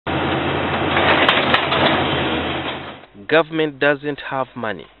Government doesn't have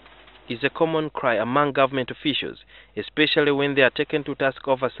money is a common cry among government officials, especially when they are taken to task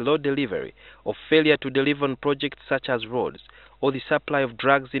over slow delivery or failure to deliver on projects such as roads or the supply of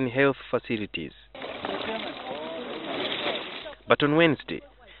drugs in health facilities. But on Wednesday,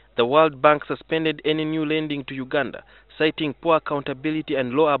 the World Bank suspended any new lending to Uganda, citing poor accountability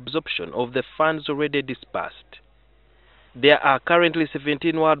and low absorption of the funds already disbursed. There are currently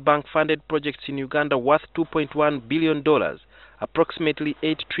 17 World Bank-funded projects in Uganda worth $2.1 billion, approximately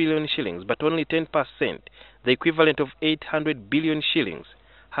 8 trillion shillings, but only 10%, the equivalent of 800 billion shillings,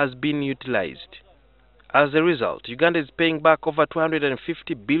 has been utilized. As a result, Uganda is paying back over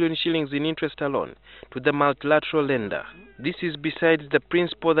 250 billion shillings in interest alone to the multilateral lender. This is besides the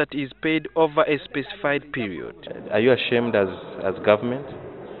principal that is paid over a specified period. Are you ashamed as government?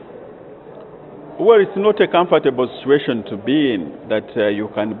 Well, it's not a comfortable situation to be in, that you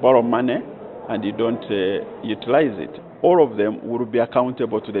can borrow money and you don't utilize it. All of them will be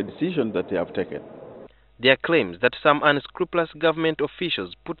accountable to the decisions that they have taken. There are claims that some unscrupulous government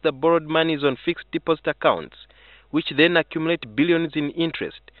officials put the borrowed monies on fixed deposit accounts, which then accumulate billions in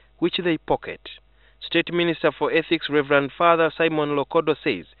interest, which they pocket. State Minister for Ethics Reverend Father Simon Lokodo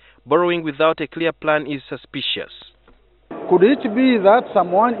says borrowing without a clear plan is suspicious. Could it be that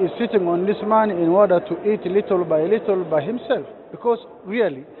someone is sitting on this money in order to eat little by himself? Because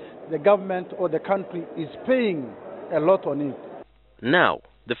really, the government or the country is paying a lot on it. Now,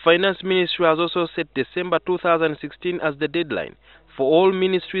 the Finance Ministry has also set December 2016 as the deadline for all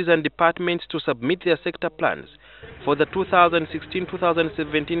ministries and departments to submit their sector plans for the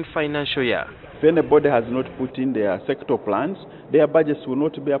 2016-2017 financial year. If anybody has not put in their sector plans, their budgets will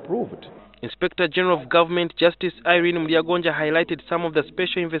not be approved. Inspector General of Government Justice Irene Mliagonja highlighted some of the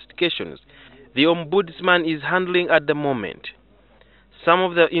special investigations the Ombudsman is handling at the moment. Some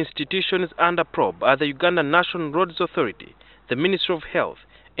of the institutions under probe are the Uganda National Roads Authority, the Ministry of Health,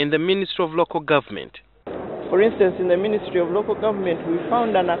 and the Ministry of Local Government. For instance, in the Ministry of Local Government, we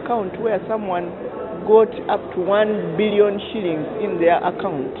found an account where someone got up to 1 billion shillings in their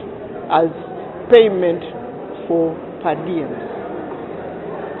account as payment for per diems.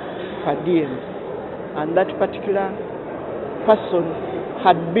 And that particular person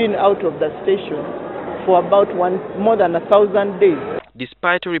had been out of the station for about more than 1,000 days.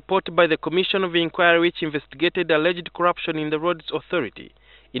 Despite a report by the Commission of Inquiry which investigated alleged corruption in the Roads Authority,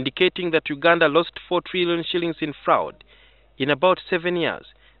 indicating that Uganda lost 4 trillion shillings in fraud in about 7 years,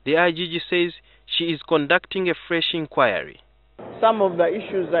 the IGG says she is conducting a fresh inquiry. Some of the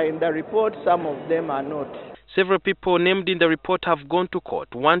issues are in the report, some of them are not. Several people named in the report have gone to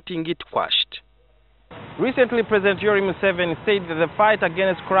court wanting it quashed. Recently, President Yoweri Museveni said that the fight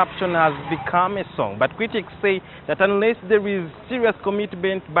against corruption has become a song, but critics say that unless there is serious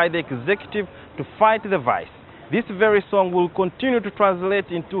commitment by the executive to fight the vice, this very song will continue to translate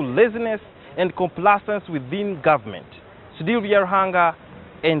into laziness and complacence within government. Sudhir Ruhanga,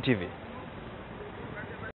 NTV.